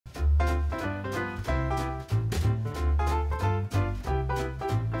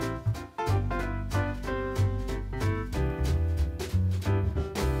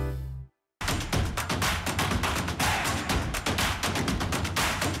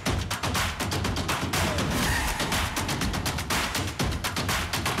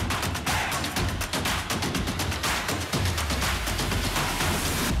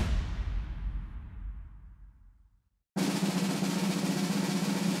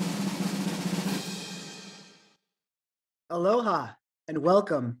Aloha and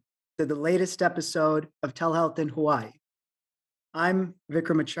welcome to the latest episode of Telehealth in Hawaii. I'm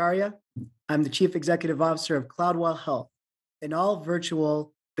Vikram Acharya. I'm the Chief Executive Officer of Cloudwell Health, an all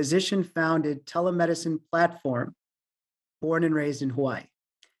virtual physician founded telemedicine platform born and raised in Hawaii.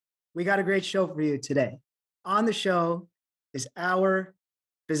 We got a great show for you today. On the show is our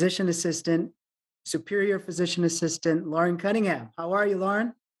physician assistant, superior physician assistant, Lauren Cunningham. How are you,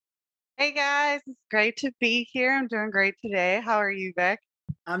 Lauren? Hey guys, it's great to be here. I'm doing great today. How are you, Vic?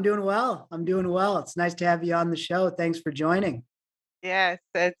 I'm doing well. I'm doing well. It's nice to have you on the show. Thanks for joining. Yes,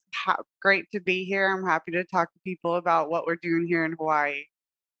 it's great to be here. I'm happy to talk to people about what we're doing here in Hawaii.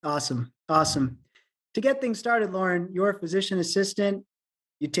 Awesome. Awesome. To get things started, Lauren, you're a physician assistant.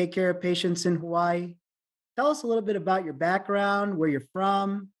 You take care of patients in Hawaii. Tell us a little bit about your background, where you're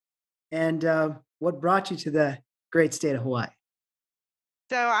from, and what brought you to the great state of Hawaii.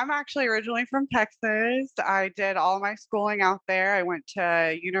 So I'm actually originally from Texas. I did all my schooling out there. I went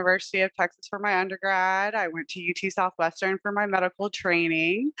to University of Texas for my undergrad. I went to UT Southwestern for my medical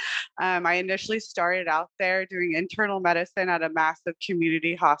training. I initially started out there doing internal medicine at a massive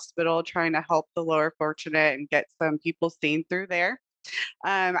community hospital, trying to help the lower fortunate and get some people seen through there.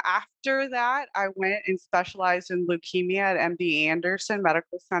 After that, I went and specialized in leukemia at MD Anderson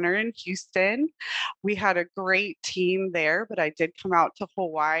Medical Center in Houston. We had a great team there, but I did come out to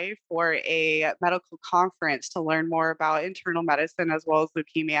Hawaii for a medical conference to learn more about internal medicine as well as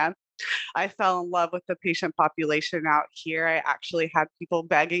leukemia. I fell in love with the patient population out here. I actually had people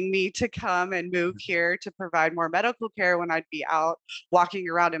begging me to come and move here to provide more medical care when I'd be out walking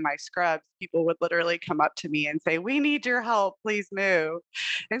around in my scrubs. People would literally come up to me and say, "We need your help, please move."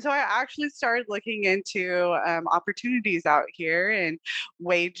 And so I actually started looking into opportunities out here and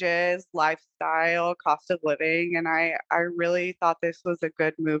wages, lifestyle, cost of living. And I really thought this was a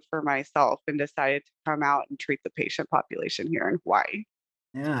good move for myself and decided to come out and treat the patient population here in Hawaii.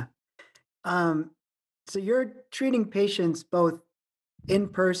 Yeah. Um, so you're treating patients both in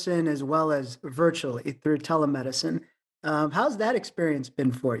person as well as virtually through telemedicine. How's that experience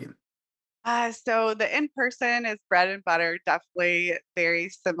been for you? So the in-person is bread and butter, definitely very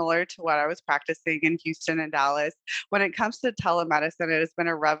similar to what I was practicing in Houston and Dallas. When it comes to telemedicine, it has been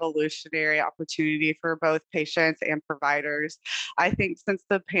a revolutionary opportunity for both patients and providers. I think since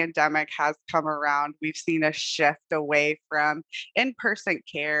the pandemic has come around, we've seen a shift away from in-person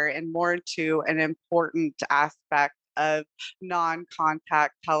care and more to an important aspect of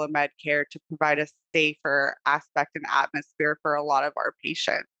non-contact telemed care to provide a safer aspect and atmosphere for a lot of our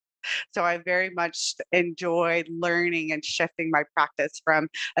patients. So I very much enjoyed learning and shifting my practice from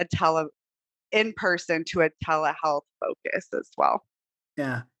a tele in person to a telehealth focus as well.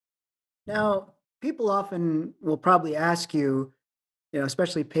 Yeah. Now, people often will probably ask you,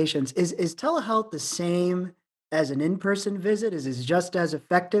 especially patients, is telehealth the same as an in-person visit? Is it just as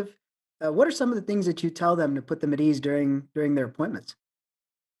effective? What are some of the things that you tell them to put them at ease during their appointments?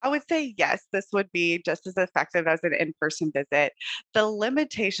 I would say yes, this would be just as effective as an in-person visit. The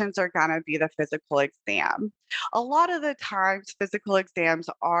limitations are going to be the physical exam. A lot of the times, physical exams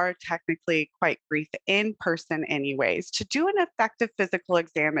are technically quite brief in person, anyways. To do an effective physical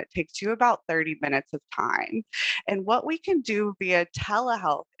exam, it takes you about 30 minutes of time. And what we can do via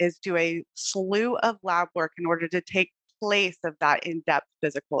telehealth is do a slew of lab work in order to take place of that in-depth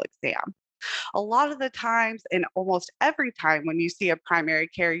physical exam. A lot of the times, and almost every time when you see a primary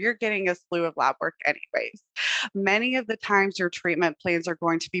care, you're getting a slew of lab work anyways. Many of the times, your treatment plans are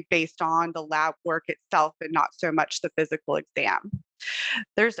going to be based on the lab work itself and not so much the physical exam.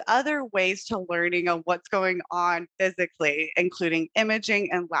 There's other ways to learning on what's going on physically, including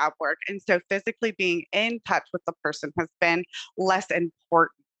imaging and lab work. And so physically being in touch with the person has been less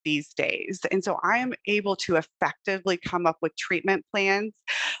important these days. And so I am able to effectively come up with treatment plans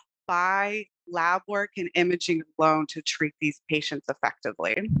by lab work and imaging alone to treat these patients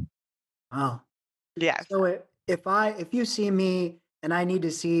effectively. Wow. Yes. So if you see me and I need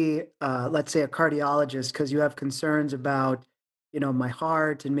to see, let's say, a cardiologist because you have concerns about, my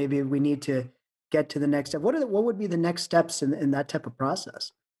heart, and maybe we need to get to the next step. What would be the next steps in that type of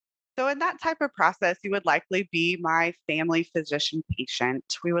process? So, in that type of process, you would likely be my family physician patient.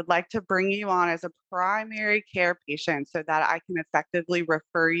 We would like to bring you on as a primary care patient so that I can effectively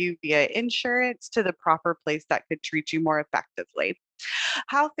refer you via insurance to the proper place that could treat you more effectively.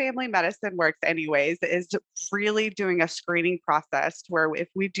 How family medicine works anyways is really doing a screening process where if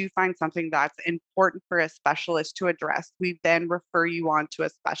we do find something that's important for a specialist to address, we then refer you on to a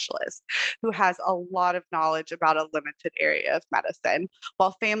specialist who has a lot of knowledge about a limited area of medicine,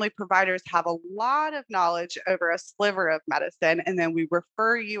 while family providers have a lot of knowledge over a sliver of medicine, and then we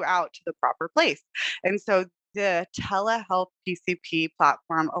refer you out to the proper place. And so The telehealth PCP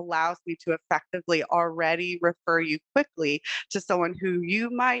platform allows me to effectively already refer you quickly to someone who you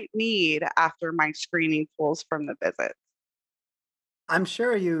might need after my screening tools from the visit. I'm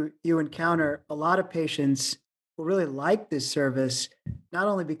sure you encounter a lot of patients who really like this service, not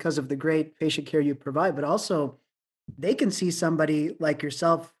only because of the great patient care you provide, but also they can see somebody like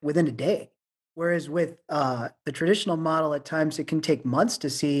yourself within a day. Whereas with the traditional model, at times it can take months to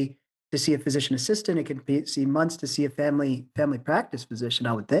see a physician assistant. It can see months to see a family practice physician,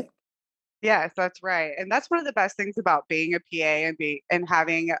 I would think. Yes, that's right, and that's one of the best things about being a PA and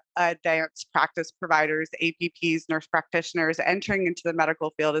having advanced practice providers, APPs, nurse practitioners entering into the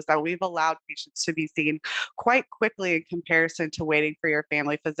medical field is that we've allowed patients to be seen quite quickly in comparison to waiting for your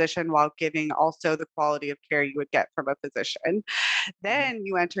family physician while giving also the quality of care you would get from a physician. Mhm. Then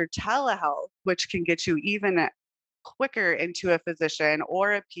you enter telehealth, which can get you even quicker into a physician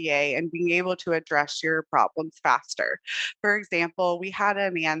or a PA and being able to address your problems faster. For example, we had a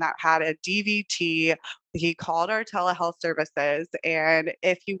man that had a DVT. He called our telehealth services, and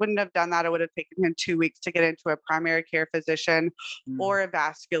if he wouldn't have done that, it would have taken him 2 weeks to get into a primary care physician Mm. or a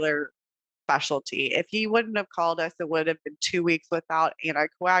vascular specialty. If he wouldn't have called us, it would have been 2 weeks without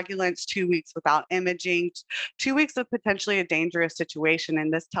anticoagulants, 2 weeks without imaging, 2 weeks of potentially a dangerous situation.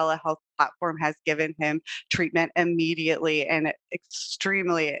 And this telehealth platform has given him treatment immediately and it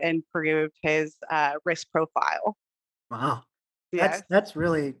extremely improved his risk profile. Wow. Yes, That's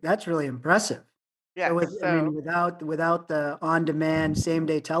really impressive. So yes. I mean, So without the on-demand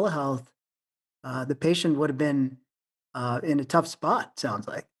same-day telehealth, the patient would have been in a tough spot, sounds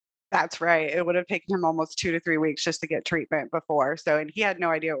like. that's right. It would have taken him almost 2 to 3 weeks just to get treatment before, so and he had no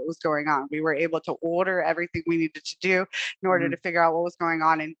idea what was going on. We were able to order everything we needed to do in order Mhm. to figure out what was going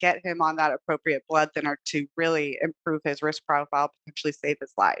on and get him on that appropriate blood thinner to really improve his risk profile, potentially save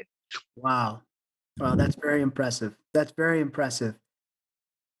his life. Wow. Wow, that's very impressive. That's very impressive.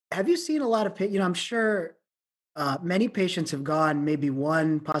 Have you seen a lot of I'm sure, many patients have gone maybe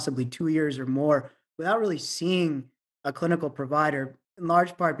 1, possibly 2 years or more without really seeing a clinical provider, in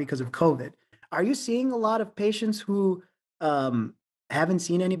large part because of COVID. Are you seeing a lot of patients who, um, haven't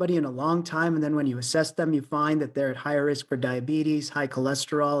seen anybody in a long time, and then when you assess them, you find that they're at higher risk for diabetes, high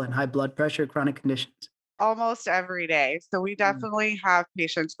cholesterol, and high blood pressure, chronic conditions? Almost every day. So we Mm, definitely have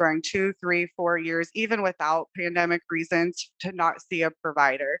patients going 2, 3, 4 years, even without pandemic reasons, to not see a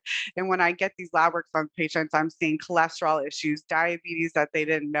provider. And when I get these lab works on patients, I'm seeing cholesterol issues, diabetes that they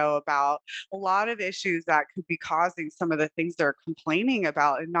didn't know about, a lot of issues that could be causing some of the things they're complaining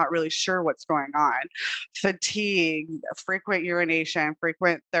about and not really sure what's going on. Fatigue, frequent urination,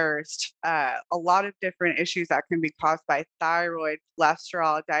 frequent thirst, a lot of different issues that can be caused by thyroid,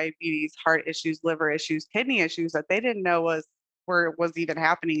 cholesterol, diabetes, heart issues, liver issues, kidney issues that they didn't know was even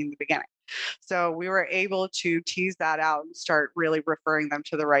happening in the beginning. So we were able to tease that out and start really referring them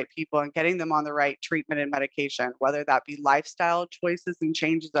to the right people and getting them on the right treatment and medication, whether that be lifestyle choices and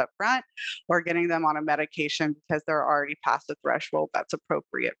changes up front or getting them on a medication because they're already past the threshold that's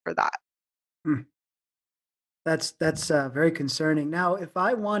appropriate for that. mm. That's very concerning. Now, if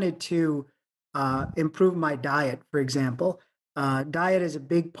I wanted to improve my diet, for example, diet is a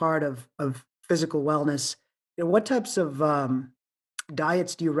big part of physical wellness. What types of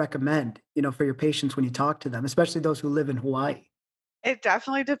diets do you recommend? For your patients when you talk to them, especially those who live in Hawaii. It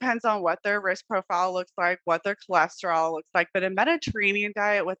definitely depends on what their risk profile looks like, what their cholesterol looks like, but a Mediterranean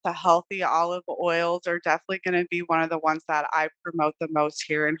diet with the healthy olive oils are definitely gonna be one of the ones that I promote the most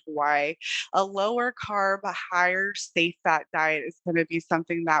here in Hawaii. A lower carb, a higher safe fat diet is gonna be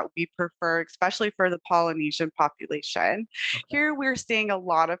something that we prefer, especially for the Polynesian population. Okay. Here, we're seeing a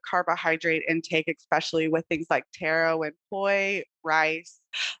lot of carbohydrate intake, especially with things like taro and poi, rice,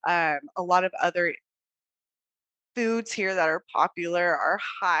 a lot of other foods here that are popular are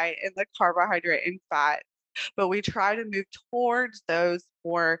high in the carbohydrate and fat, but we try to move towards those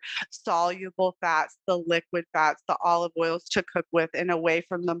more soluble fats, the liquid fats, the olive oils to cook with, and away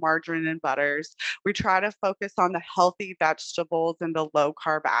from the margarine and butters. We try to focus on the healthy vegetables and the low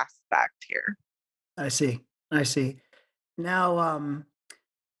carb aspect here. I see. I see. Now,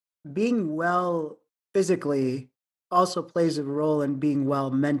 being well physically also plays a role in being well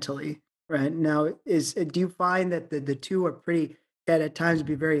mentally, right? Now, do you find that the two are pretty can at times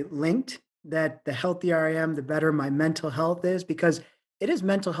be very linked? That the healthier I am, the better my mental health is, because it is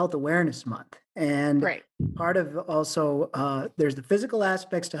Mental Health Awareness Month, and Right. part of also there's the physical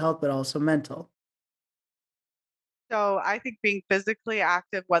aspects to health, but also mental. So I think being physically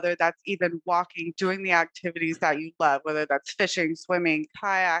active, whether that's even walking, doing the activities that you love, whether that's fishing, swimming,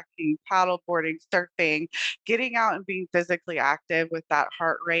 kayaking, paddleboarding, surfing, getting out and being physically active with that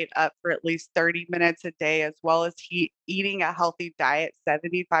heart rate up for at least 30 minutes a day, as well as eating a healthy diet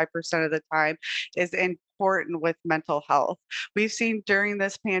 75% of the time is important with mental health. We've seen during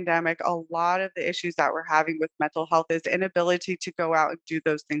this pandemic a lot of the issues that we're having with mental health is inability to go out and do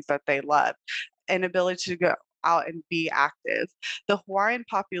those things that they love, inability to go out and be active. The Hawaiian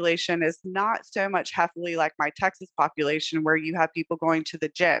population is not so much heavily like my Texas population, where you have people going to the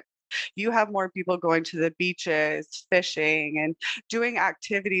gym. You have more people going to the beaches, fishing, and doing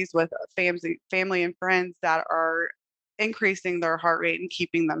activities with family and friends that are increasing their heart rate and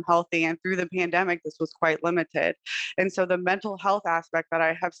keeping them healthy. And through the pandemic, this was quite limited. And so the mental health aspect that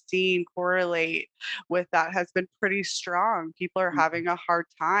I have seen correlate with that has been pretty strong. People are Mhm. having a hard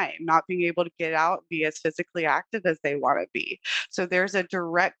time not being able to get out and be as physically active as they want to be. So there's a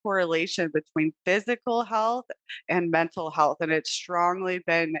direct correlation between physical health and mental health, and it's strongly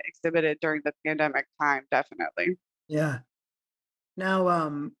been exhibited during the pandemic time, definitely. Yeah.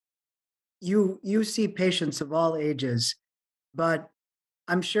 Now, you see patients of all ages, but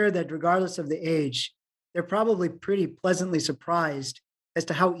I'm sure that regardless of the age, they're probably pretty pleasantly surprised as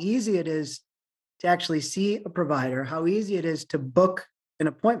to how easy it is to actually see a provider, how easy it is to book an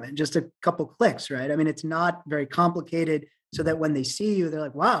appointment, just a couple clicks, right? I mean, it's not very complicated so that when they see you, they're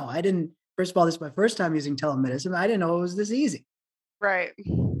like, wow, I didn't, first of all, this is my first time using telemedicine. I didn't know it was this easy. Right.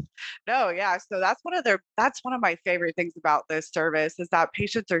 No, yeah, so that's one of my favorite things about this service is that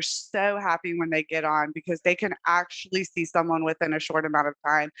patients are so happy when they get on because they can actually see someone within a short amount of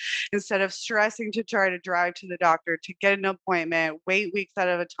time instead of stressing to try to drive to the doctor to get an appointment, wait weeks at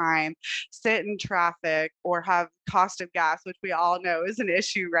a time, sit in traffic, or have cost of gas, which we all know is an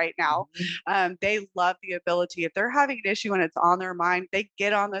issue right now. Mhm. They love the ability, if they're having an issue and it's on their mind, they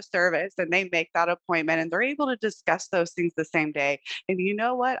get on the service and they make that appointment and they're able to discuss those things the same day. And you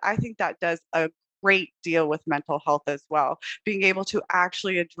know what? I think that does a great deal with mental health as well. Being able to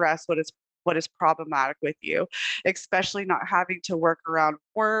actually address what is problematic with you, especially not having to work around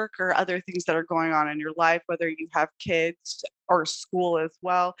work or other things that are going on in your life, whether you have kids or school as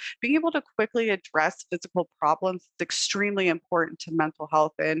well. Being able to quickly address physical problems is extremely important to mental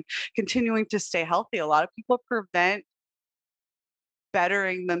health and continuing to stay healthy. A lot of people prevent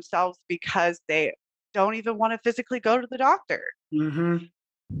bettering themselves because they don't even want to physically go to the doctor. Mhm.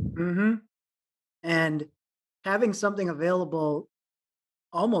 Mhm. And having something available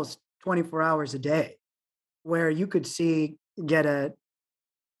almost 24 hours a day where you could get a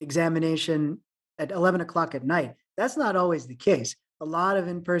examination at 11 o'clock at night. That's not always the case. A lot of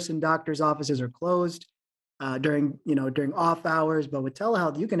in-person doctors' offices are closed during off hours, but with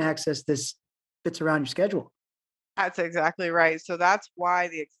telehealth, you can access this fits around your schedule. That's exactly right. So that's why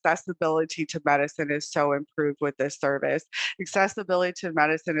the accessibility to medicine is so improved with this service. Accessibility to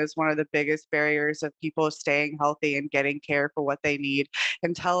medicine is one of the biggest barriers of people staying healthy and getting care for what they need.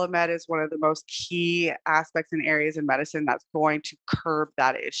 And telemed is one of the most key aspects and areas in medicine that's going to curb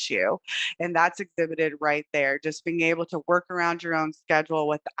that issue. And that's exhibited right there. Just being able to work around your own schedule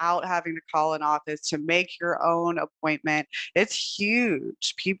without having to call an office to make your own appointment. It's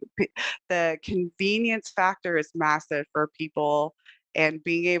huge. The convenience factor is massive for people, and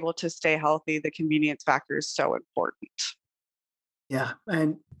being able to stay healthy, the convenience factor is so important. Yeah,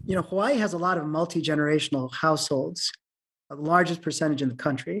 and Hawaii has a lot of multi-generational households, the largest percentage in the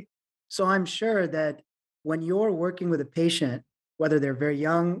country. So I'm sure that when you're working with a patient, whether they're very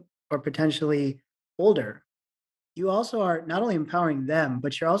young or potentially older, you also are not only empowering them,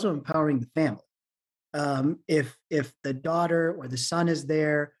 but you're also empowering the family. If the daughter or the son is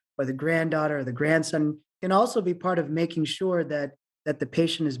there, or the granddaughter or the grandson can also be part of making sure that the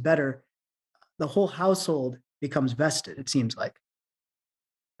patient is better, the whole household becomes vested, it seems like.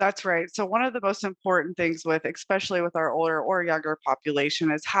 That's right. So one of the most important things with especially with our older or younger population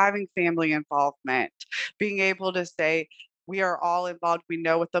is having family involvement. Being able to say, we are all involved. We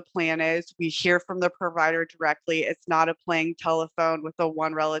know what the plan is. We hear from the provider directly. It's not a playing telephone with the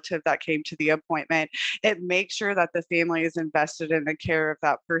one relative that came to the appointment. It makes sure that the family is invested in the care of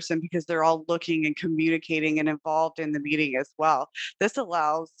that person because they're all looking and communicating and involved in the meeting as well. This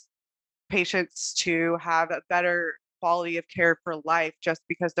allows patients to have a better quality of care for life just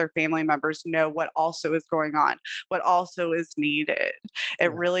because their family members know what also is going on, what also is needed. It Yeah.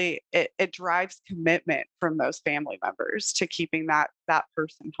 really it drives commitment from those family members to keeping that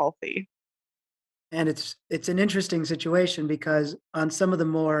person healthy. And it's an interesting situation because on some of the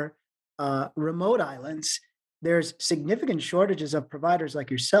more remote islands, there's significant shortages of providers like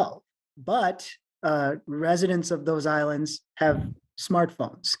yourself. But residents of those islands have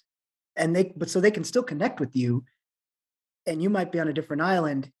smartphones, and they can still connect with you, and you might be on a different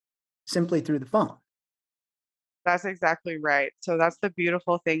island simply through the phone. That's exactly right. So that's the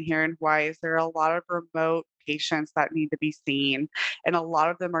beautiful thing here in Hawaii is there are a lot of remote patients that need to be seen, and a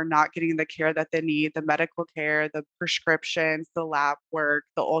lot of them are not getting the care that they need, the medical care, the prescriptions, the lab work,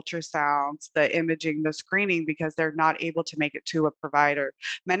 the ultrasounds, the imaging, the screening, because they're not able to make it to a provider.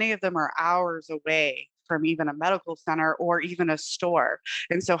 Many of them are hours away from even a medical center or even a store.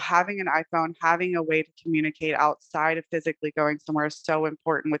 And so having an iPhone, having a way to communicate outside of physically going somewhere is so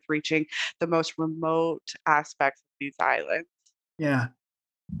important with reaching the most remote aspects of these islands. Yeah.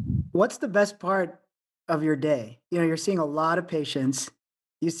 What's the best part of your day? You're seeing a lot of patients.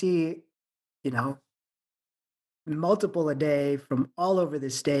 You see, you know, multiple a day from all over the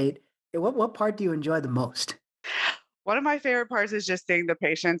state. What part do you enjoy the most? One of my favorite parts is just seeing the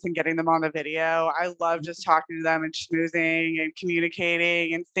patients and getting them on the video. I love just talking to them and schmoozing and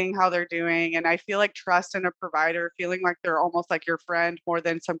communicating and seeing how they're doing. And I feel like trust in a provider, feeling like they're almost like your friend more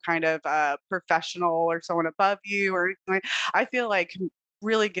than some kind of professional or someone above you or anything. I feel like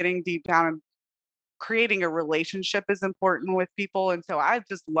really getting deep down and creating a relationship is important with people. And so I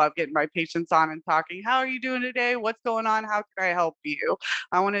just love getting my patients on and talking. How are you doing today? What's going on? How can I help you?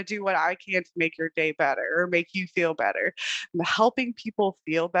 I want to do what I can to make your day better or make you feel better. Helping people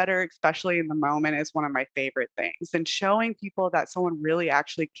feel better, especially in the moment, is one of my favorite things. And showing people that someone really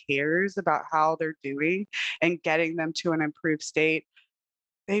actually cares about how they're doing and getting them to an improved state,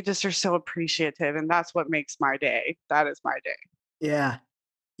 they just are so appreciative. And that's what makes my day. That is my day. Yeah.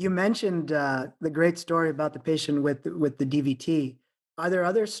 You mentioned the great story about the patient with the DVT. Are there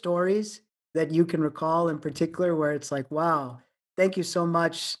other stories that you can recall in particular where it's like, wow, thank you so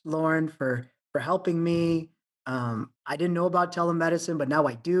much, Lauren, for helping me. I didn't know about telemedicine, but now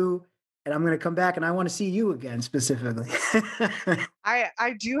I do, and I'm going to come back and I want to see you again specifically.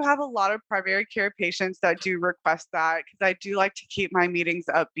 I do have a lot of primary care patients that do request that because I do like to keep my meetings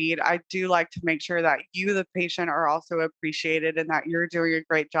upbeat. I do like to make sure that you, the patient, are also appreciated and that you're doing a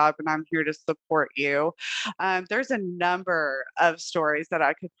great job and I'm here to support you. There's a number of stories that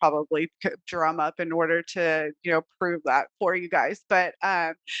I could probably drum up in order to, prove that for you guys. But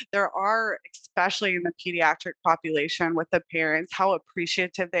there are, especially in the pediatric population with the parents, how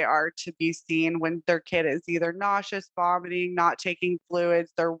appreciative they are to be seen when their kid is either nauseous, vomiting, not taking fluids,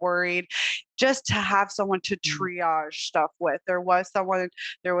 they're worried. Just to have someone to Mm, triage stuff with. There was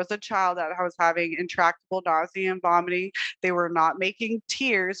a child that was having intractable nausea and vomiting. They were not making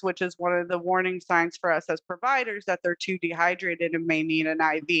tears, which is one of the warning signs for us as providers that they're too dehydrated and may need an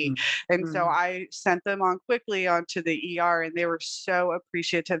IV. mm, And so mm, I sent them on quickly onto the ER, and they were so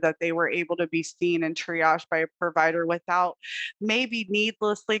appreciative that they were able to be seen and triaged by a provider without maybe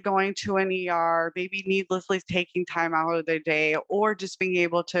needlessly going to an ER, maybe needlessly taking time out of their day, or just being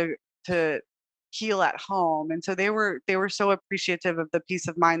able to heal at home. And so they were so appreciative of the peace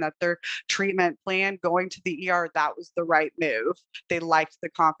of mind that their treatment plan going to the ER, that was the right move. They liked the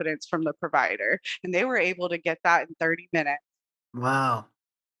confidence from the provider, and they were able to get that in 30 minutes. wow.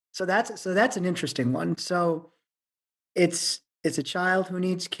 So that's an interesting one. So it's a child who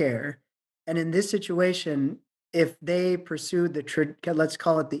needs care, and in this situation, if they pursued let's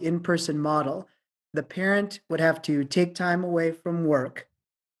call it the in-person model, the parent would have to take time away from work,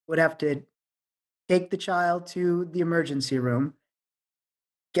 would have to take the child to the emergency room,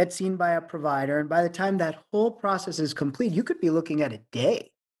 get seen by a provider, and by the time that whole process is complete, you could be looking at a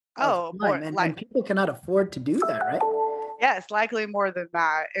day of Oh, more time, and like people cannot afford to do that, right? yes, likely more than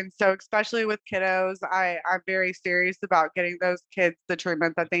that. And so especially with kiddos, I'm very serious about getting those kids the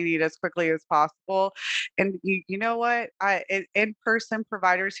treatment that they need as quickly as possible. And you know what? In-person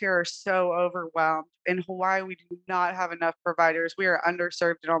providers here are so overwhelmed. In Hawaii, we do not have enough providers. We are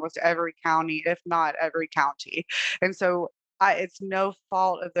underserved in almost every county, if not every county. And so it's no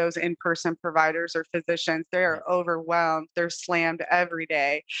fault of those in-person providers or physicians. They Right. are overwhelmed. They're slammed every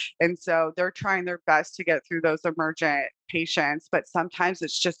day. And so they're trying their best to get through those emergent patients, but sometimes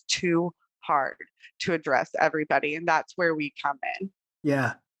it's just too hard to address everybody. And that's where we come in.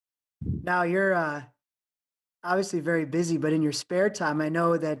 Yeah. Now you're, obviously very busy, but in your spare time, I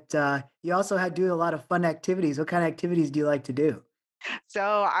know that, you also do a lot of fun activities. What kind of activities do you like to do?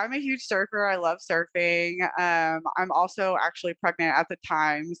 So I'm a huge surfer. I love surfing. I'm also actually pregnant at the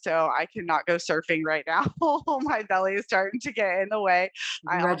time, so I cannot go surfing right now. My belly is starting to get in the way.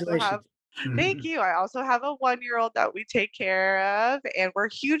 I also have Congratulations. Thank you. I also have a 1-year-old that we take care of, and we're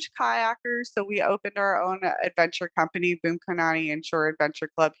huge kayakers. So we opened our own adventure company, Boom Kanani Inshore Adventure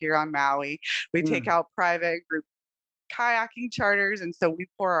Club here on Maui. We take Mm, out private group kayaking charters, and so we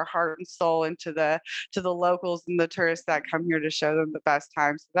pour our heart and soul into the locals and the tourists that come here to show them the best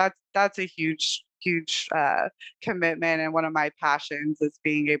time. So that's a huge commitment, and one of my passions is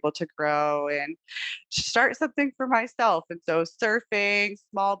being able to grow and start something for myself. And so surfing,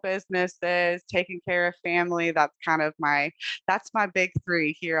 small businesses, taking care of family, that's my big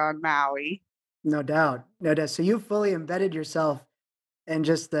three here on Maui. No doubt, no doubt. So you fully embedded yourself in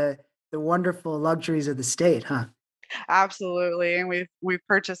just the wonderful luxuries of the state, huh? Absolutely, and we've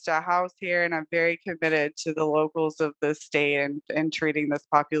purchased a house here, and I'm very committed to the locals of the state and treating this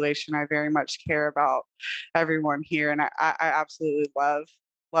population. I very much care about everyone here, and I absolutely love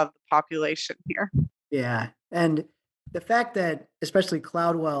the population here. Yeah, and the fact that especially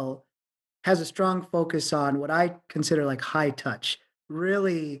Cloudwell has a strong focus on what I consider like high touch,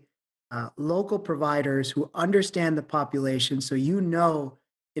 really local providers who understand the population. So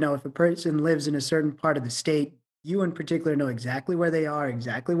if a person lives in a certain part of the state, you in particular know exactly where they are,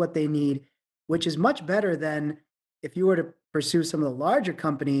 exactly what they need, which is much better than if you were to pursue some of the larger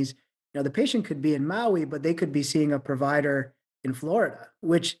companies. The patient could be in Maui, but they could be seeing a provider in Florida,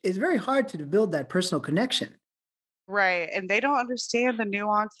 which is very hard to build that personal connection. Right, and they don't understand the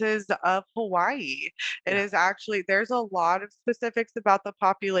nuances of Hawaii. It Yeah. is actually there's a lot of specifics about the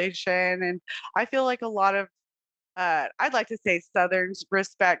population, and I feel like a lot of I'd like to say Southern's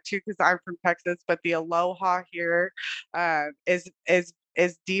respect too, because I'm from Texas, but the aloha here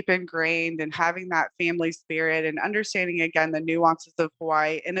is deep ingrained, and having that family spirit and understanding again the nuances of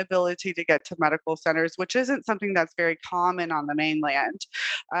Hawaii, inability to get to medical centers, which isn't something that's very common on the mainland.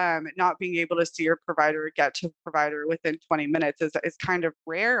 Not being able to see your provider or get to a provider within 20 minutes is kind of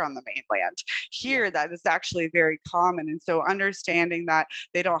rare on the mainland. Yeah. Here, that is actually very common. And so understanding that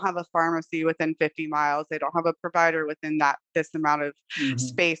they don't have a pharmacy within 50 miles. They don't have a provider within this amount of Mhm.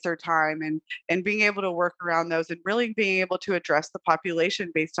 space or time, and being able to work around those and really being able to address the population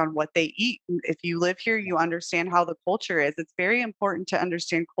based on what they eat. And if you live here, you understand how the culture is. It's very important to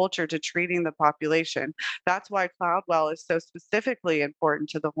understand culture to treating the population. That's why Cloudwell is so specifically important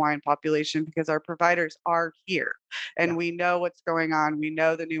to the Hawaiian population, because our providers are here Yeah. and we know what's going on. We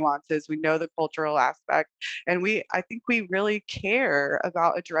know the nuances, we know the cultural aspect, and I think we really care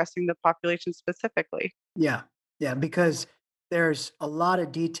about addressing the population specifically. Yeah. Yeah. Because there's a lot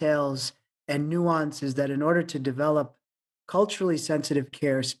of details and nuances that in order to develop culturally sensitive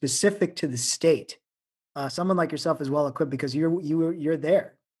care specific to the state, someone like yourself is well equipped because you're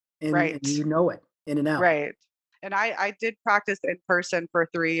there and Right. you know it in and out. Right. And I did practice in person for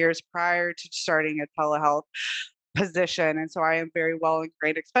 3 years prior to starting a telehealth position, and so I am very well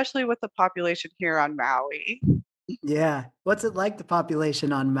ingrained, especially with the population here on Maui. Yeah. What's it like the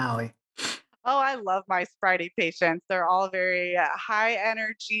population on Maui? Oh, I love my Friday patients. They're all very high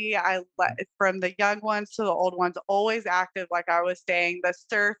energy. From the young ones to the old ones, always active. Like I was saying, the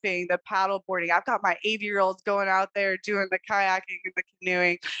surfing, the paddle boarding. I've got my 80-year-olds going out there doing the kayaking and the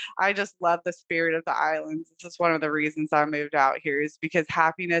canoeing. I just love the spirit of the islands. This is one of the reasons I moved out here, is because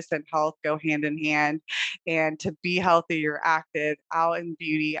happiness and health go hand in hand. And to be healthy, you're active, out in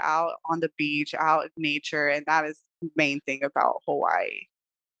beauty, out on the beach, out in nature, and that is the main thing about Hawaii.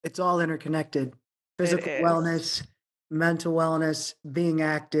 It's all interconnected. It Physical is. wellness, mental wellness, being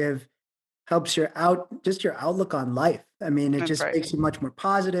active helps your outlook on life. I mean, it That's just right. makes you much more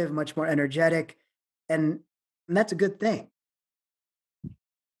positive, much more energetic, and and that's a good thing.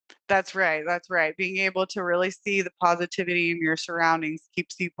 That's right, that's right. Being able to really see the positivity in your surroundings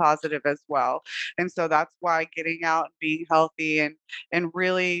keeps you positive as well. And so that's why getting out and being healthy and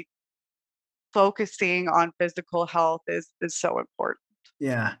really focusing on physical health is so important.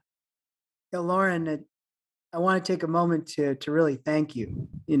 Yeah. Yeah, Lauren, I want to take a moment to really thank you.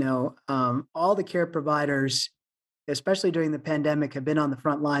 All the care providers, especially during the pandemic, have been on the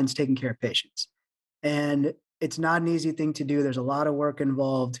front lines taking care of patients. And it's not an easy thing to do. There's a lot of work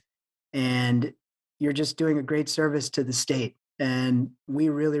involved, and you're just doing a great service to the state. And we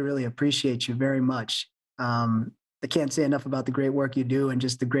really, really appreciate you very much. I can't say enough about the great work you do and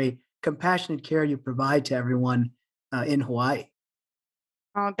just the great compassionate care you provide to everyone in Hawaii.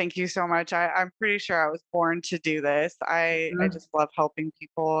 Oh, thank you so much. I'm pretty sure I was born to do this. I Mhm. just love helping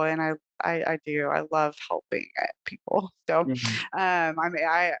people, and I do. I love helping people. So, Yeah, I mean,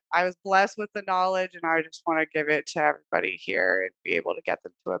 I was blessed with the knowledge, and I just want to give it to everybody here and be able to get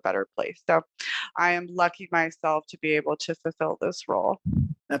them to a better place. So, I am lucky myself to be able to fulfill this role.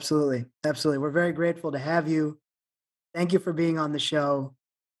 absolutely. Absolutely. We're very grateful to have you. Thank you for being on the show.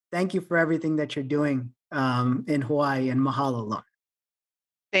 Thank you for everything that you're doing in Hawaii, and mahalo. Lauren.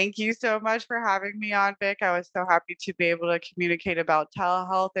 Thank you so much for having me on, Vic. I was so happy to be able to communicate about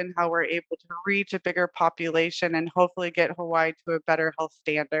telehealth and how we're able to reach a bigger population and hopefully get Hawaii to a better health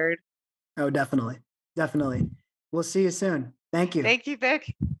standard. Oh, definitely. Definitely. We'll see you soon. Thank you. Thank you,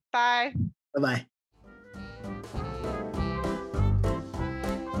 Vic. Bye. Bye bye.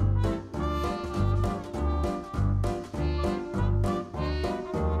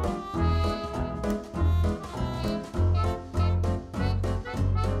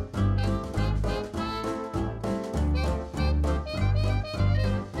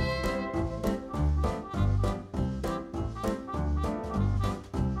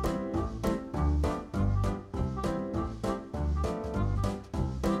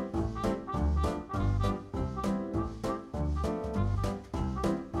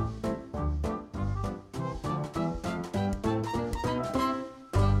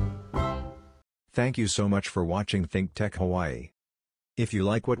 Thank you so much for watching ThinkTech Hawaii. If you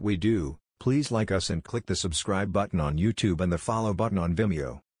like what we do, please like us and click the subscribe button on YouTube and the follow button on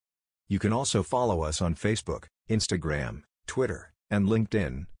Vimeo. You can also follow us on Facebook, Instagram, Twitter, and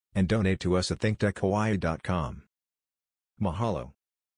LinkedIn, and donate to us at thinktechhawaii.com. Mahalo.